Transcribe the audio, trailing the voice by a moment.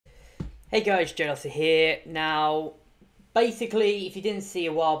Hey guys, Jennifer here. Now, basically, if you didn't see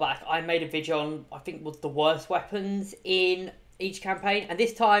a while back, I made a video on, I think, was the worst weapons in each campaign. And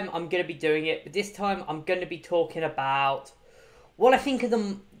this time, I'm going to be doing it. But this time, I'm going to be talking about what I think are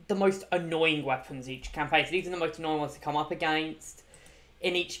the most annoying weapons each campaign. So these are the most annoying ones to come up against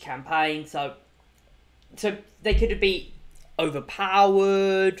in each campaign. So they could be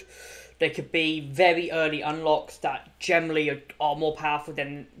overpowered. They could be very early unlocks that generally are more powerful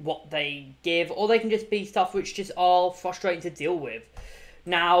than what they give, or they can just be stuff which just are frustrating to deal with.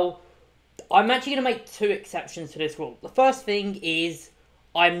 Now, I'm actually going to make two exceptions to this rule. The first thing is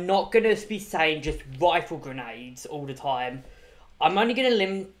I'm not going to be saying just rifle grenades all the time. I'm only going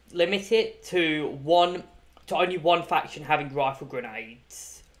to limit it to only one faction having rifle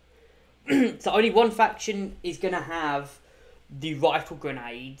grenades. So only one faction is going to have the rifle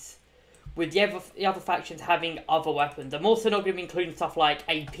grenades, with the other factions having other weapons. I'm also not going to be including stuff like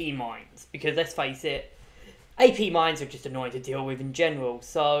AP mines, because let's face it, AP mines are just annoying to deal with in general.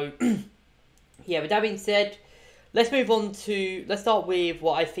 So, yeah, with that being said, let's start with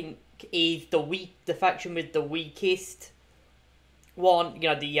what I think is the faction with the weakest one.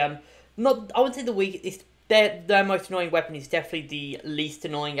 You know, I wouldn't say the weakest, their most annoying weapon is definitely the least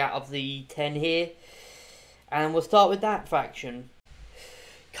annoying out of the 10 here. And we'll start with that faction.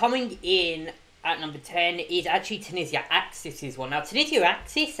 Coming in at number 10 is actually Tunisia Axis' one. Now, Tunisia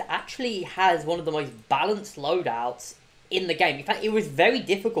Axis actually has one of the most balanced loadouts in the game. In fact, it was very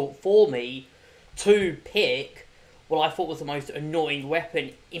difficult for me to pick what I thought was the most annoying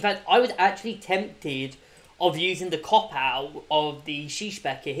weapon. In fact, I was actually tempted of using the cop-out of the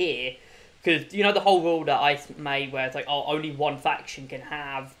Shishbecker here, because, you know, the whole rule that I made where it's like, oh, only one faction can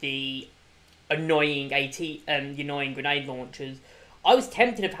have the annoying the annoying grenade launchers. I was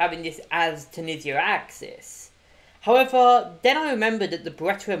tempted of having this as Tunisia Axis. However, then I remembered that the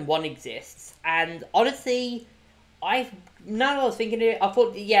Beretta M1 exists, and honestly, now that I was thinking of it, I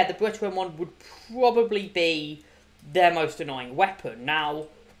thought, yeah, the Beretta M1 would probably be their most annoying weapon. Now,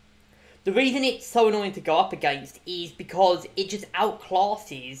 the reason it's so annoying to go up against is because it just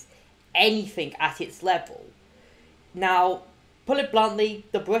outclasses anything at its level. Now, put it bluntly,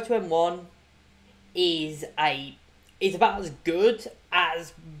 the Beretta M1 is about as good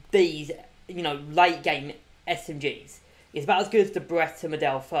as these, you know, late game SMGs. It's about as good as the Beretta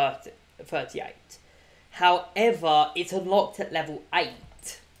Model 38. However, it's unlocked at level 8.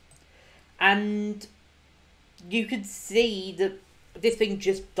 And you could see that this thing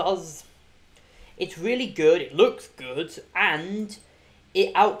just does... It's really good, it looks good, and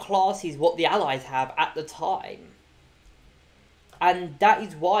it outclasses what the Allies have at the time. And that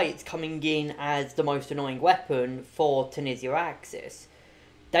is why it's coming in as the most annoying weapon for Tunisia Axis.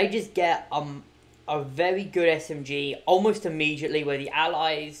 They just get a very good SMG almost immediately, where the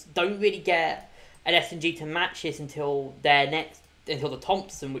Allies don't really get an SMG to match this until the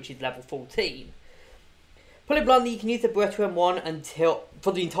Thompson, which is level 14. Put it bluntly, you can use the Beretta M1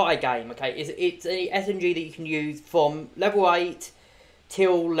 for the entire game. Okay, it's a SMG that you can use from level 8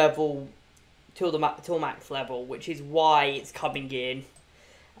 till max level, which is why it's coming in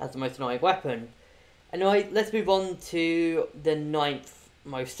as the most annoying weapon. Anyway, let's move on to the 9th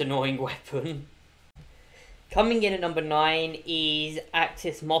most annoying weapon. Coming in at number 9 is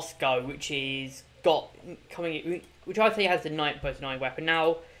Axis Moscow, which I'd say has the 9th most annoying weapon.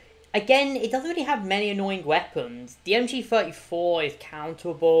 Now, again, it doesn't really have many annoying weapons. The MG34 is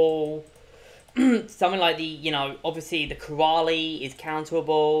counterable. Something like obviously the Korali is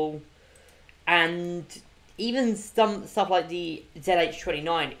counterable. And even some stuff like the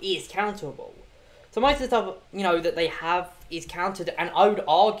ZH-29 is counterable. So most of the stuff, that they have is countered, and I would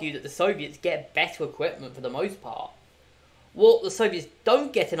argue that the Soviets get better equipment for the most part. What the Soviets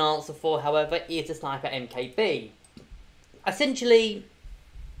don't get an answer for, however, is the Sniper MKB. Essentially,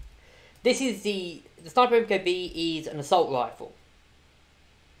 the Sniper MKB is an assault rifle.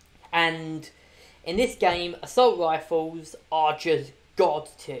 And in this game, assault rifles are just god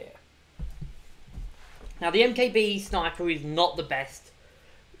tier. Now, the MKB sniper is not the best,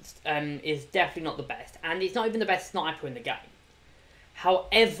 is definitely not the best, and it's not even the best sniper in the game.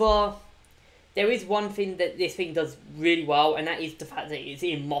 However, there is one thing that this thing does really well, and that is the fact that it's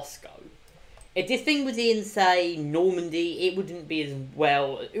in Moscow. If this thing was in, say, Normandy, it wouldn't be as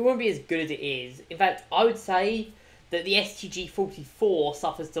good as it is. In fact, I would say that the STG-44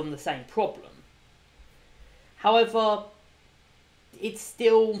 suffers from the same problem. However, it's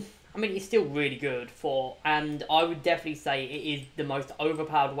still really good and I would definitely say it is the most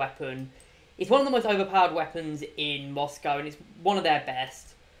overpowered weapon. It's one of the most overpowered weapons in Moscow, and it's one of their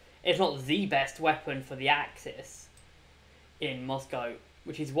best, if not the best weapon for the Axis in Moscow.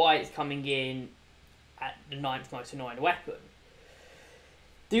 which is why it's coming in at the 9th most annoying weapon.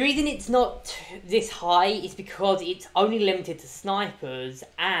 The reason it's not this high is because it's only limited to snipers,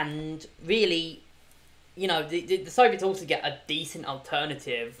 and really, you know, the Soviets also get a decent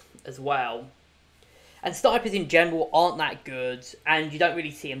alternative as well. And snipers in general aren't that good, and you don't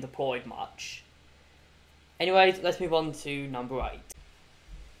really see them deployed much. Anyways, let's move on to number 8.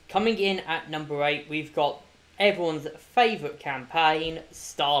 Coming in at number 8, we've got everyone's favourite campaign,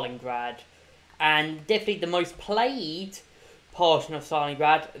 Stalingrad. And definitely the most played portion of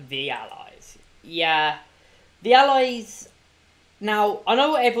Stalingrad, the Allies. Yeah, the Allies... Now, I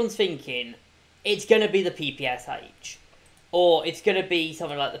know what everyone's thinking. It's going to be the PPSH. Or it's going to be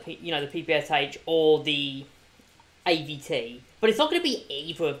something like the PPSH or the AVT. But it's not going to be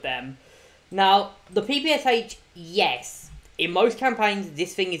either of them. Now, the PPSH, yes. In most campaigns,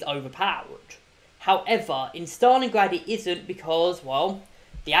 this thing is overpowered. However, in Stalingrad it isn't because, well,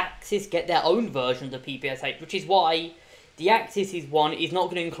 the Axis get their own version of the PPSH, which is why the Axis one is not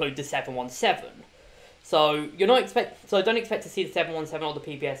going to include the 717. So don't expect to see the 717 or the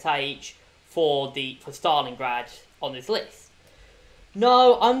PPSH for Stalingrad on this list.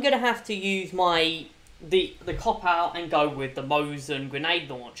 No, I'm going to have to use the cop out and go with the Mosin grenade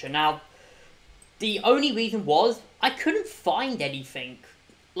launcher. Now, the only reason was I couldn't find anything.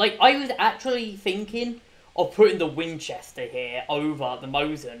 Like, I was actually thinking of putting the Winchester here over the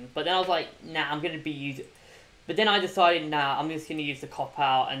Mosin, but then I was like, nah, I'm going to be using... But then I decided, nah, I'm just going to use the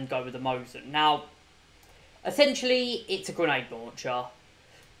cop-out and go with the Mosin. Now, essentially, it's a grenade launcher.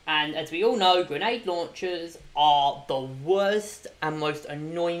 And as we all know, grenade launchers are the worst and most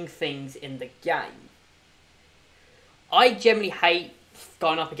annoying things in the game. I generally hate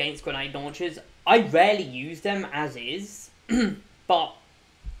going up against grenade launchers. I rarely use them as is, but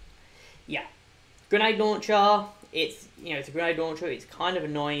yeah, grenade launcher. It's a grenade launcher. It's kind of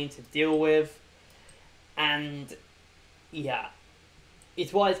annoying to deal with, and yeah,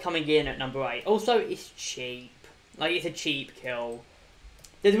 it's why it's coming in at number 8. Also, it's cheap. Like, it's a cheap kill.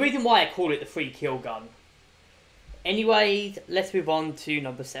 There's a reason why I call it the free kill gun. Anyways, let's move on to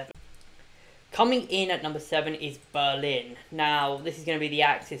number 7. Coming in at number 7 is Berlin. Now, this is going to be the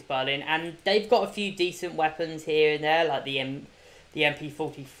Axis Berlin, and they've got a few decent weapons here and there, like the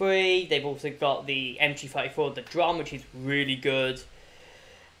MP43. They've also got the MG34, the drum, which is really good.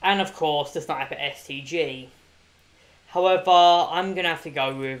 And, of course, the sniper STG. However, I'm going to have to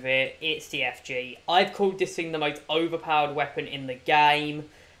go with it. It's the FG. I've called this thing the most overpowered weapon in the game,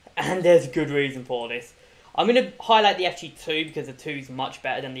 and there's good reason for this. I'm going to highlight the FG2 because the 2 is much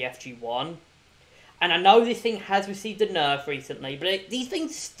better than the FG1. And I know this thing has received a nerf recently, but these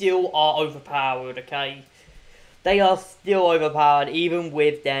things still are overpowered, okay? They are still overpowered, even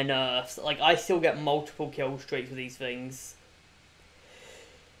with their nerfs. Like, I still get multiple kill streaks with these things.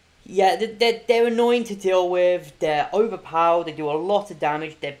 Yeah, they're annoying to deal with. They're overpowered. They do a lot of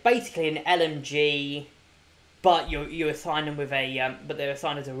damage. They're basically an LMG, but you assign them with a but they're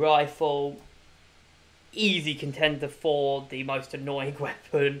assigned as a rifle. Easy contender for the most annoying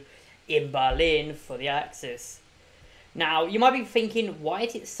weapon in Berlin for the Axis. Now, you might be thinking, why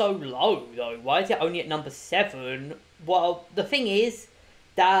is it so low, though? Why is it only at number 7? Well, the thing is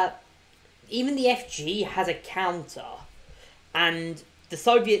that even the FG has a counter, and the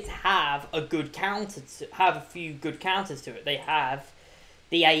Soviets have a few good counters to it. They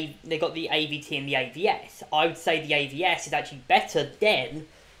got the AVT and the AVS. I would say the AVS is actually better than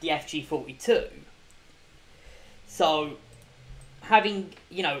the FG42. So, having,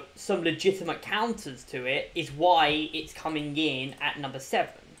 some legitimate counters to it is why it's coming in at number 7.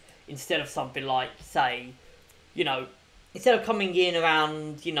 Instead of something like, say, instead of coming in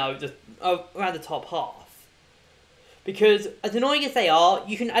around, around the top half. Because, as annoying as they are,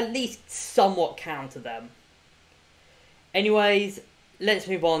 you can at least somewhat counter them. Anyways, let's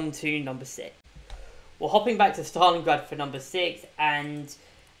move on to number 6. We're hopping back to Stalingrad for number 6, and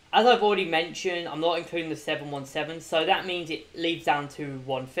as I've already mentioned, I'm not including the 717, so that means it leaves down to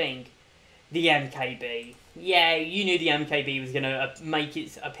one thing. The MKB. Yeah, you knew the MKB was going to make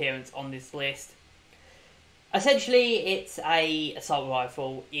its appearance on this list. Essentially, it's a assault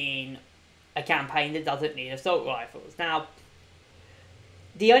rifle in a campaign that doesn't need assault rifles. Now,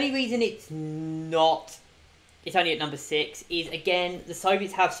 the only reason it's only at number 6 is, again, the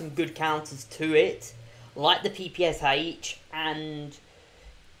Soviets have some good counters to it, like the PPSH and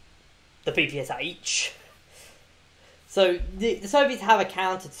the PPSH. So, the Soviets have a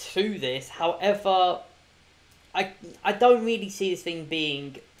counter to this. However, I don't really see this thing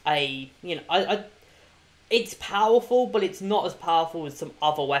being it's powerful, but it's not as powerful as some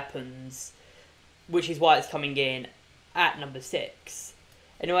other weapons, which is why it's coming in at number 6.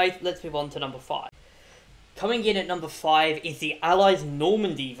 Anyway, let's move on to number 5. Coming in at number 5 is the Allies'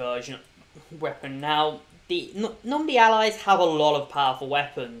 Normandy version weapon. Now, the Normandy Allies have a lot of powerful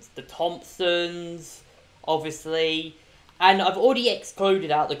weapons. The Thompsons, obviously, and I've already excluded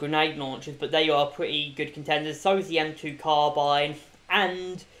out the grenade launchers, but they are pretty good contenders. So is the M2 carbine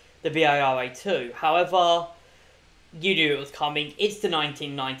and the BAR-A2. However, you knew it was coming. It's the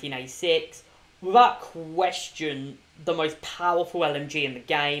 1919 A6. Without question, the most powerful LMG in the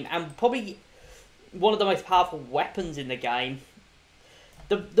game, and probably one of the most powerful weapons in the game.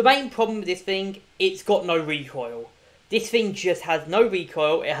 The main problem with this thing, it's got no recoil. This thing just has no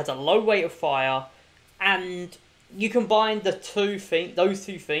recoil, it has a low rate of fire, and you combine those two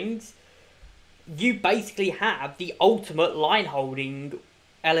things, you basically have the ultimate line-holding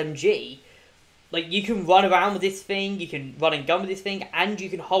LMG. Like, you can run around with this thing, you can run and gun with this thing, and you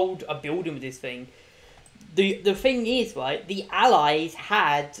can hold a building with this thing. The thing is, right, the Allies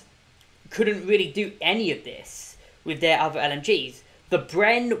couldn't really do any of this with their other LMGs. The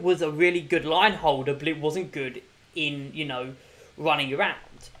Bren was a really good line holder, but it wasn't good in, running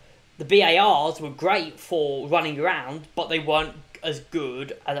around. The BARs were great for running around, but they weren't as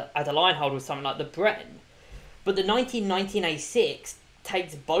good as a line holder with something like the Bren. But the 1919 A6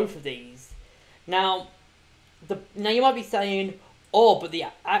 takes both of these. Now you might be saying, oh, but the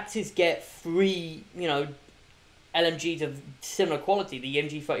Axis get 3, LMGs of similar quality, the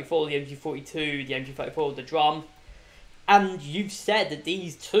MG34, the MG42, the MG34, the drum, and you've said that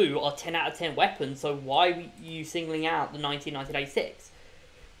these two are 10 out of 10 weapons, so why are you singling out the 1919 A6?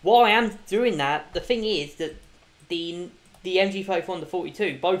 While I am doing that, the thing is that the MG34 and the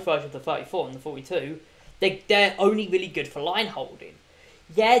 42, both versions of the 34 and the 42, they're only really good for line holding.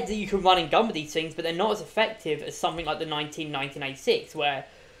 Yeah, you can run and gun with these things, but they're not as effective as something like the 1919 A6,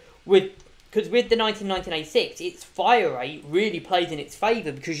 because with the 1919 A6, its fire rate really plays in its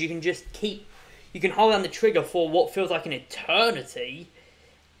favour, because you can hold down the trigger for what feels like an eternity,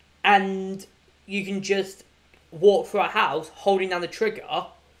 and you can just walk through a house holding down the trigger,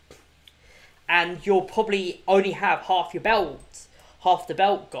 and you'll probably only have half the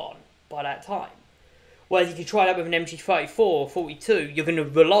belt gone by that time. Whereas if you try that with an MG34 or 42, you're going to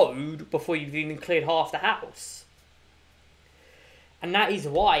reload before you've even cleared half the house. And that is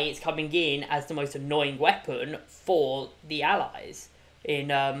why it's coming in as the most annoying weapon for the Allies in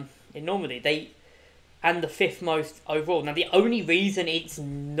Normandy. And the 5th most overall. Now, the only reason it's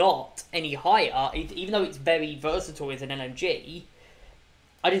not any higher, even though it's very versatile as an LMG,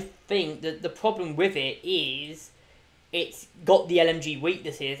 I just think that the problem with it is it's got the LMG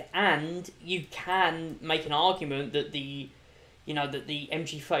weaknesses, and you can make an argument that the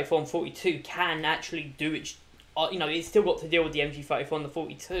MG34 and 42 can actually do it. It's still got to deal with the MG34 and the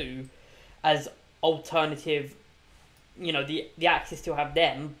 42 as alternative. The Axis still have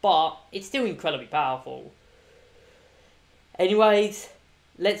them, but it's still incredibly powerful. Anyways,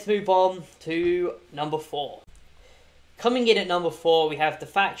 let's move on to number 4. Coming in at number 4, we have the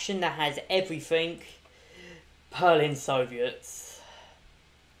faction that has everything, Berlin Soviets.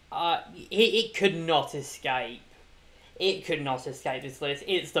 It could not escape. It could not escape this list.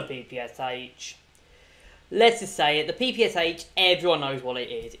 It's the PPSH. Let's just say it, the PPSH, everyone knows what it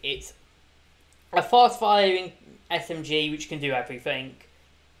is. It's a fast-firing SMG which can do everything.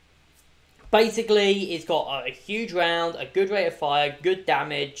 Basically, it's got a huge round, a good rate of fire, good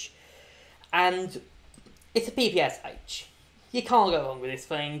damage, and it's a PPSH. You can't go wrong with this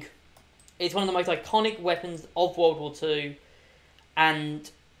thing. It's one of the most iconic weapons of World War II, and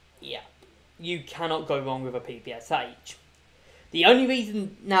yeah, you cannot go wrong with a PPSH. The only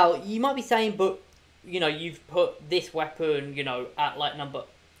reason, now, you might be saying, but, you've put this weapon, at number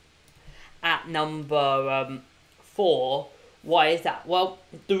 4, why is that? Well,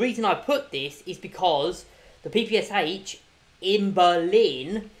 the reason I put this is because the PPSH in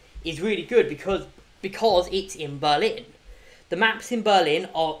Berlin is really good because it's in Berlin. The maps in Berlin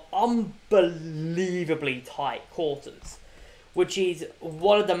are unbelievably tight quarters, which is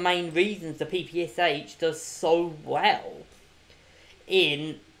one of the main reasons the PPSH does so well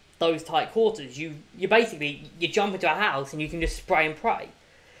in those tight quarters. You jump into a house and you can just spray and pray.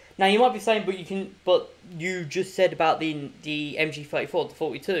 Now you might be saying, but you just said about the MG34, the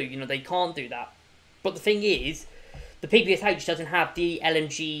 42, they can't do that. But the thing is, the PPSH doesn't have the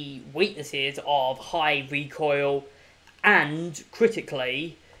LMG weaknesses of high recoil and,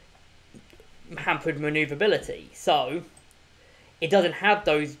 critically, hampered manoeuvrability. So, it doesn't have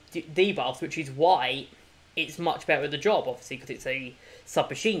those debuffs, which is why it's much better at the job, obviously, because it's a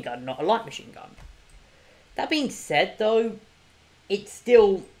submachine gun, not a light machine gun. That being said, though, it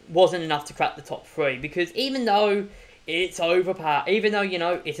still wasn't enough to crack the top 3, because even though It's overpowered. Even though, you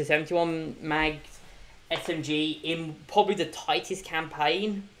know, it's a 71 mag SMG in probably the tightest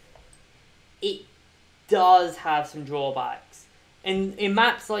campaign, it does have some drawbacks. In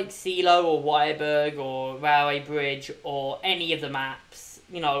maps like Silo or Weiberg or Railway Bridge or any of the maps,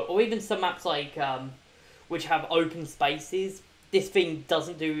 you know, or even some maps like which have open spaces, this thing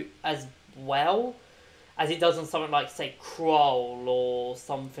doesn't do as well as it does on something like, say, Kroll, or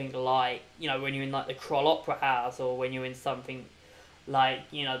something like, you know, when you're in like the Kroll Opera House, or when you're in something like,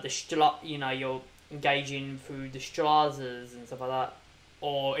 you know, you're engaging through the Strazas and stuff like that,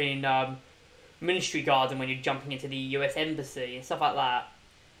 or in Ministry Garden when you're jumping into the US Embassy and stuff like that,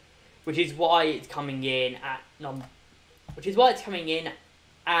 which is why it's coming in at number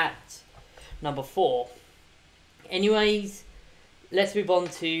 4. Anyways, let's move on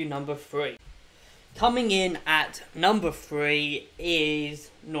to number 3. Coming in at number 3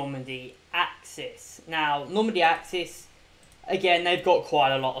 is Normandy Axis. Now, Normandy Axis, again, they've got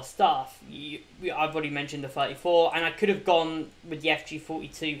quite a lot of stuff. I've already mentioned the 34, and I could have gone with the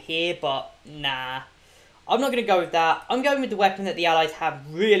FG42 here, but nah. I'm not going to go with that. I'm going with the weapon that the Allies have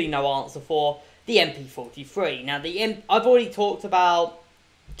really no answer for, the MP43. Now, I've already talked about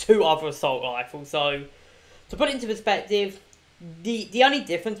 2 other assault rifles, so to put it into perspective, the only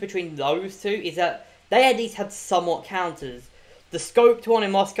difference between those 2 is that they at least had somewhat counters. The scoped one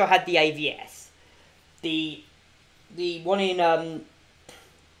in Moscow had the AVS. The one in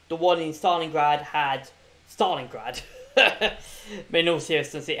Stalingrad had Stalingrad. But in all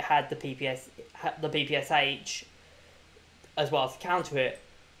seriousness, it had the PPSH as well as to counter it.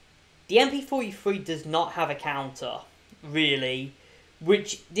 The MP43 does not have a counter, really.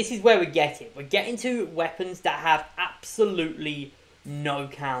 Which, this is where we're getting. We're getting to weapons that have absolutely no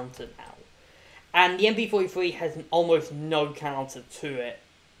counter now. And the MP43 has almost no counter to it.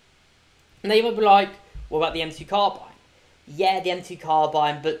 And they might be like, what about the M2 Carbine? Yeah, the M2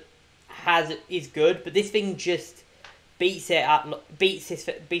 Carbine is good, but this thing just beats it at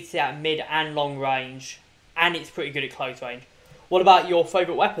mid and long range. And it's pretty good at close range. What about your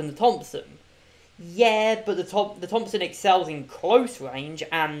favourite weapon, the Thompson? Yeah, but the Thompson excels in close range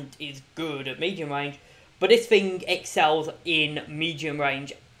and is good at medium range, but this thing excels in medium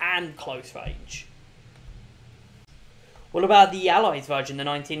range and close range. What about the Allies version, the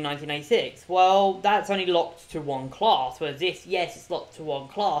 1986? Well, that's only locked to one class, whereas this, yes, it's locked to one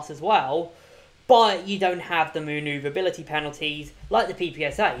class as well, but you don't have the maneuverability penalties like the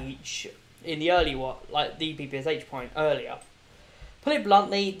PPSH in the early one, like the PPSH point earlier. Put it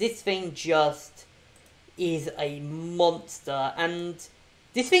bluntly, this thing just is a monster, and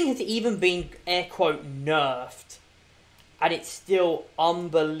this thing has even been air quote nerfed, and it's still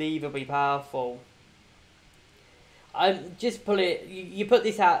unbelievably powerful. You put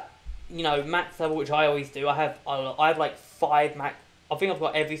this at, you know, max level, which I always do. I have like 5 max. I think I've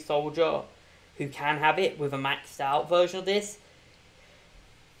got every soldier who can have it with a maxed out version of this.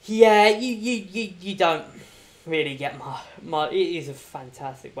 Yeah, you don't really get my. It is a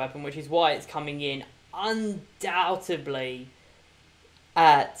fantastic weapon, which is why it's coming in undoubtedly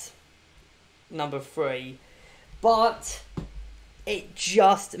at number 3, but it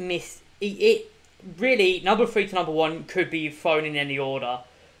just missed it. Really, number 3 to number 1 could be thrown in any order,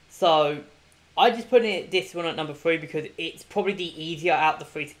 so I just put this one at number 3 because it's probably the easier out the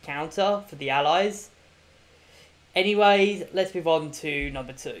 3 to counter for the Allies. Anyways, let's move on to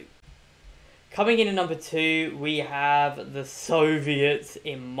number 2. Coming in at number 2, we have the Soviets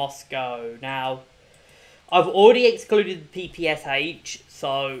in Moscow. Now, I've already excluded the PPSH,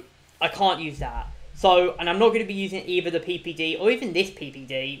 so I can't use that. And I'm not going to be using either the PPD or even this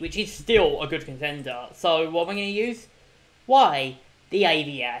PPD, which is still a good contender. So, what am I going to use? Why? The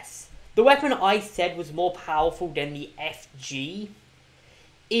AVS. The weapon I said was more powerful than the FG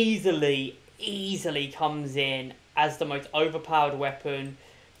easily comes in as the most overpowered weapon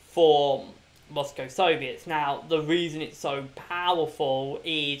for Moscow Soviets. Now, the reason it's so powerful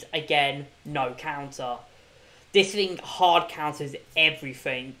is, again, no counter. This thing hard counters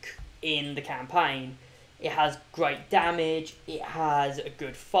everything in the campaign. It has great damage, it has a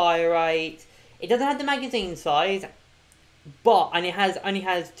good fire rate, it doesn't have the magazine size, and it only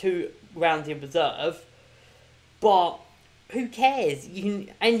has 2 rounds in reserve, but who cares?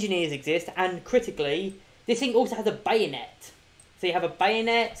 Engineers exist, and critically, this thing also has a bayonet. So you have a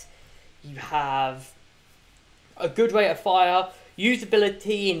bayonet, you have a good rate of fire,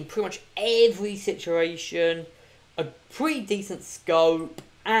 usability in pretty much every situation, a pretty decent scope,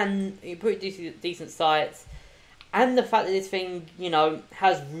 and pretty decent sights, and the fact that this thing, you know,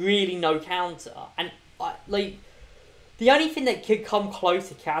 has really no counter. And the only thing that could come close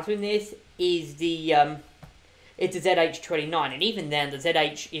to countering this is the it's a ZH-29, and even then the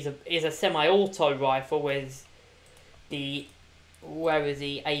ZH is a semi-auto rifle, whereas the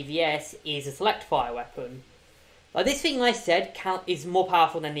AVS is a select fire weapon. Like this thing I said is more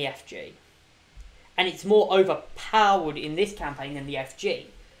powerful than the FG, and it's more overpowered in this campaign than the FG.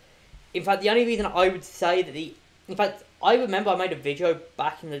 In fact, the only reason I would say that in fact, I remember I made a video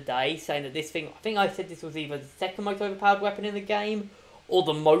back in the day saying that this thing, I think I said this was either the second most overpowered weapon in the game, or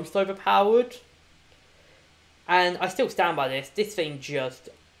the most overpowered. And I still stand by this. This thing just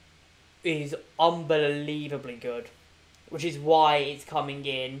is unbelievably good. Which is why it's coming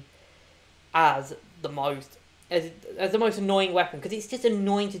in as the most annoying weapon. Because it's just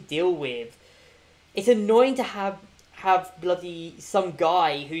annoying to deal with. It's annoying to have bloody some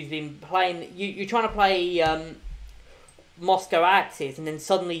guy who's been playing... You're trying to play Moscow Axis, and then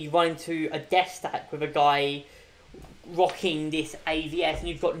suddenly you run into a death stack with a guy rocking this AVS, and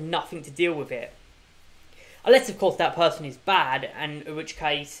you've got nothing to deal with it. Unless, of course, that person is bad, and in which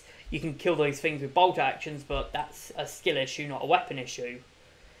case you can kill those things with bolt actions, but that's a skill issue, not a weapon issue.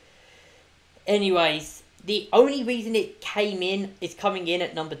 Anyways, the only reason it is coming in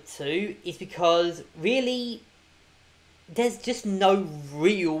at number 2 is because, really, there's just no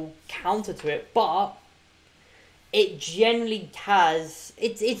real counter to it, but it generally has...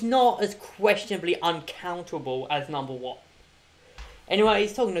 It's not as questionably uncounterable as number 1.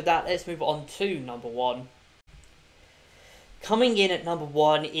 Anyways, talking of that, let's move on to number 1. Coming in at number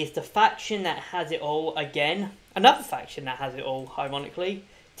 1 is the faction that has it all again. Another faction that has it all, ironically.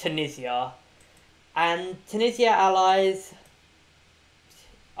 Tunisia. And Tunisia allies...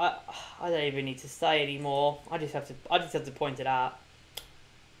 I don't even need to say anymore. I just have to point it out.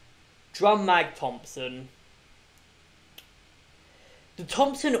 Drum Mag Thompson. The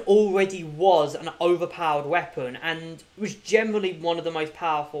Thompson already was an overpowered weapon and was generally one of the most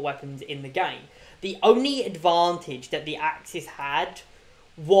powerful weapons in the game. The only advantage that the Axis had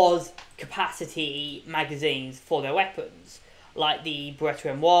was capacity magazines for their weapons, like the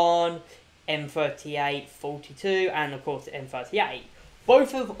Beretta M1, M38, 42, and of course the M38.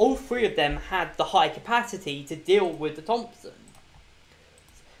 All three of them had the high capacity to deal with the Thompson.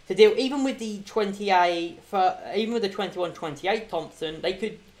 Even with the 21-28 Thompson, they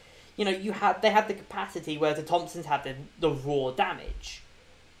could, they had the capacity, whereas the Thompsons had the raw damage.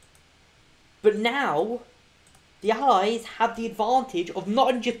 But now, the Allies have the advantage of not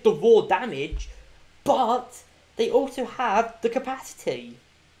only just the raw damage, but they also have the capacity.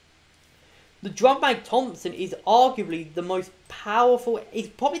 The Drum Mag Thompson is arguably the most powerful,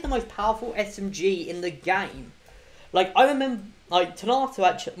 probably the most powerful SMG in the game. Like, I remember, Tanata,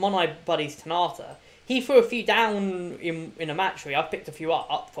 actually, one of my buddies, Tanata, he threw a few down in a match where I picked a few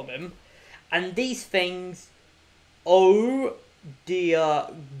up from him. And these things, oh dear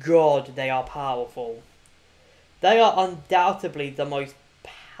God, they are powerful. They are undoubtedly the most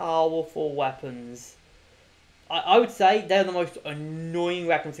powerful weapons. I would say they're the most annoying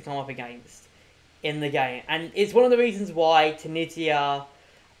weapons to come up against in the game. And it's one of the reasons why Tunisia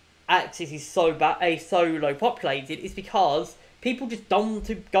Axis is so low populated, is because people just don't want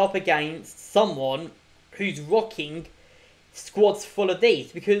to go up against someone who's rocking squads full of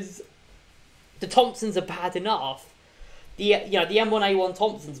these, because the Thompsons are bad enough. The M1A1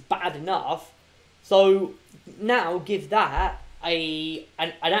 Thompson's bad enough. So now give that an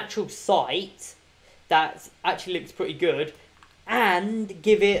actual sight that actually looks pretty good, and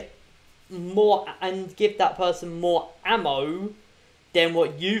give it more, and give that person more ammo than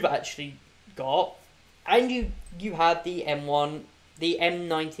what you've actually got, and you have the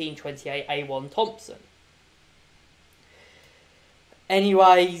M1928A1 Thompson.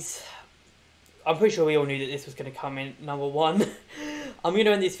 Anyways, I'm pretty sure we all knew that this was going to come in number 1. I'm going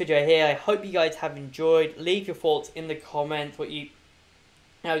to end this video here. I hope you guys have enjoyed. Leave your thoughts in the comments. Tell me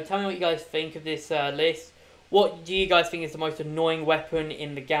what you guys think of this list. What do you guys think is the most annoying weapon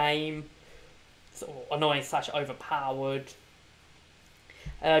in the game? Annoying / overpowered.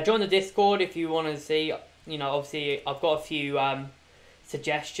 Join the Discord if you want to see. Obviously I've got a few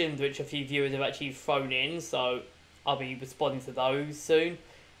suggestions which a few viewers have actually thrown in, so I'll be responding to those soon.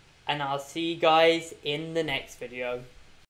 And I'll see you guys in the next video.